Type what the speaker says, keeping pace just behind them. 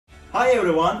Hi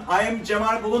everyone, I am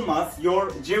Cemal Bulunmaz,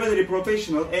 your jewelry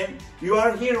professional, and you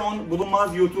are here on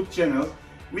Bulunmaz YouTube channel.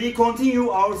 We continue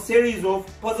our series of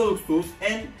Posalux tools,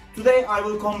 and today I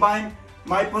will combine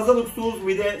my Posalux tools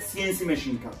with a CNC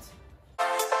machine cut.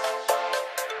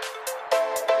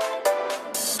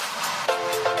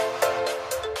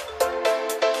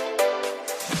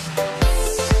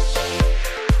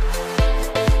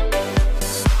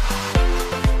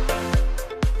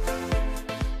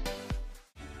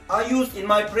 I used in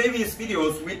my previous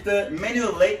videos with the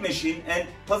manual lathe machine and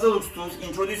Posalux tools,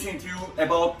 introducing to you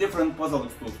about different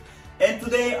Posalux tools. And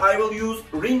today I will use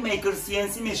Ringmaker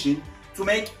CNC machine to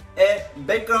make a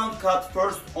background cut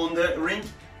first on the ring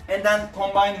and then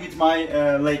combine with my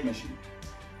lathe machine.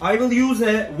 I will use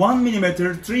a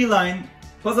 1mm 3-line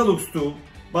Posalux tool,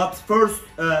 but first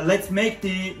let's make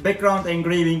the background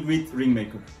engraving with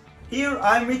Ringmaker. Here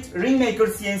I'm with Ringmaker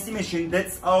CNC machine.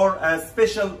 That's our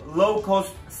special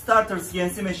low-cost starter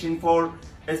CNC machine for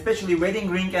especially wedding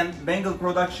ring and bangle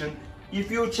production. If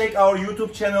you check our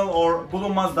YouTube channel or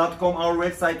bulunmaz.com, our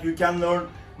website, you can learn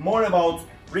more about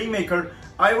Ringmaker.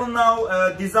 I will now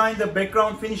design the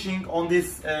background finishing on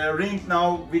this ring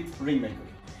now with Ringmaker.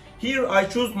 Here I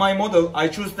choose my model. I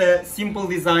choose the simple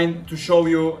design to show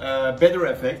you a better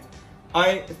effect.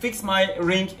 I fix my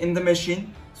ring in the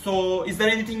machine. So, is there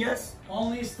anything else?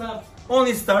 Only start.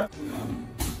 Only start.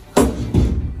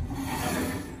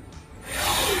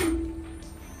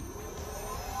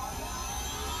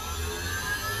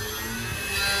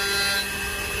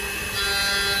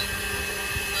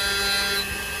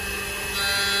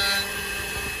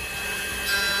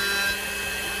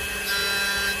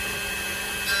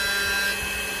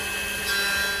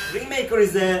 Ringmaker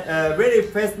is a very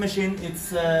fast machine.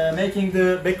 It's making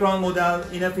the background model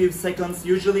in a few seconds.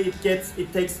 Usually it takes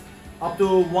up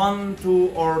to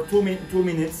 2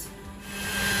 minutes.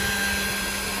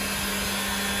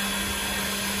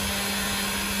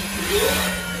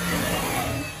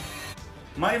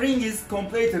 My ring is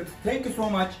completed. Thank you so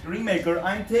much, Ringmaker.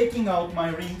 I'm taking out my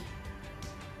ring.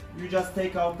 You just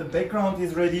take out the background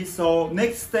is ready. So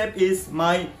next step is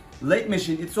my lathe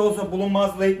machine. It's also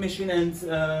Bulunmaz lathe machine, and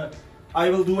I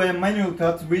will do a manual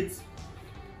cut with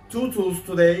two tools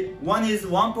today. One is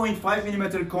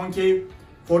 1.5mm concave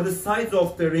for the sides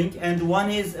of the ring, and one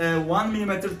is a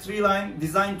 1mm 3-line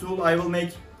design tool. I will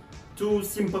make two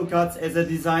simple cuts as a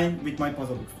design with my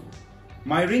Posalux tool.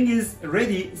 My ring is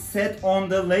ready, set on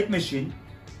the lathe machine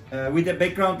with a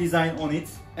background design on it,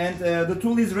 and the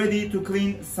tool is ready to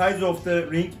clean sides of the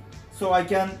ring, so I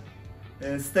can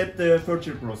step the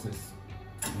furniture process.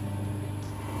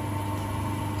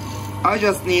 I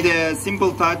just need a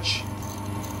simple touch.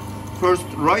 First,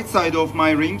 right side of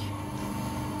my ring.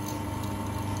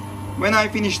 When I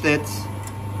finish that,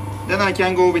 then I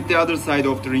can go with the other side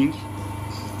of the ring.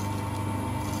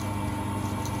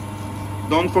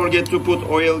 Don't forget to put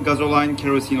oil, gasoline,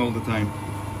 kerosene all the time.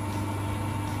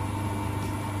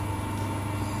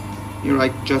 Here I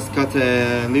just cut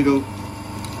a little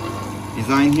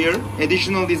design here,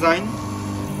 additional design.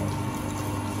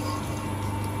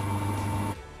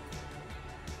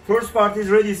 First part is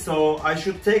ready, so I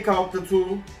should take out the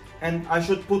tool and I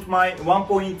should put my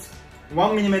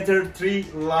 1.1mm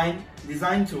 3-line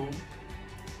design tool.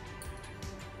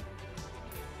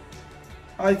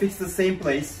 I fix the same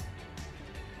place.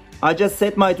 I just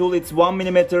set my tool, it's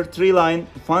 1mm 3-line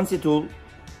fancy tool.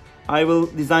 I will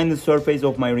design the surface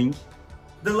of my ring.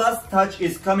 The last touch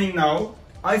is coming now.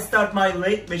 I start my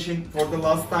lathe machine for the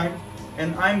last time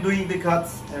and I'm doing the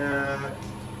cuts.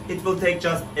 It will take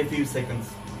just a few seconds.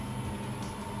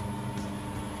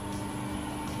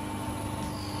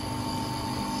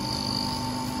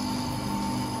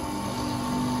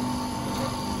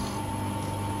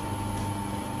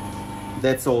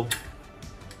 That's all.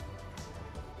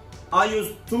 I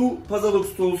used two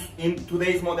Posalux tools in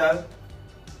today's model.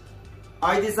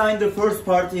 I designed the first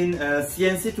part in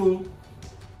CNC tool.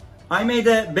 I made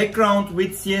a background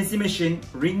with CNC machine,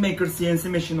 Ringmaker CNC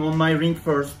machine on my ring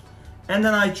first, and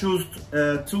then I chose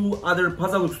two other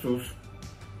Posalux tools.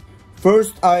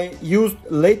 First I used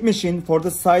lathe machine for the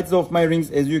sides of my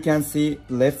rings, as you can see,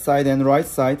 left side and right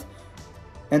side.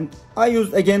 And I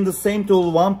used again the same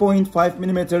tool,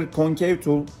 1.5mm concave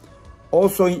tool,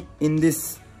 also in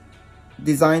this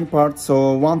design part,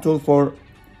 so one tool for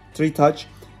 3 touch.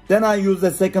 Then I used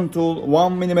the second tool,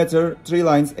 1mm 3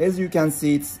 lines. As you can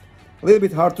see, it's a little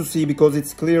bit hard to see because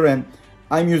it's clear and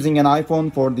I'm using an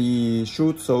iPhone for the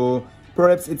shoot, so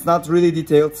perhaps it's not really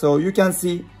detailed. So you can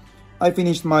see I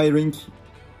finished my ring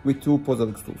with two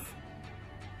Posalux tools.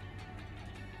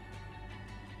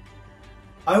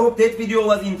 I hope that video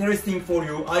was interesting for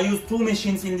you. I used two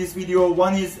machines in this video.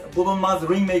 One is Bulunmaz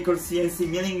Ringmaker CNC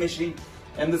milling machine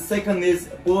and the second is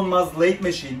Bulunmaz Lathe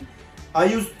Machine. I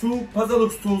used two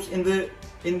Posalux tools in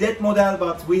that model,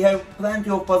 but we have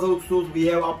plenty of Posalux tools. We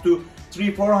have up to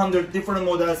 300-400 different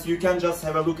models. You can just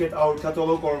have a look at our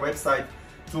catalog or website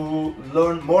to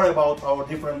learn more about our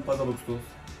different Posalux tools.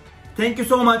 Thank you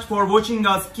so much for watching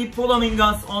us. Keep following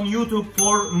us on YouTube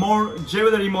for more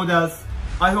jewelry models.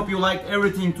 I hope you liked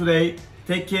everything today.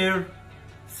 Take care.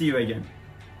 See you again.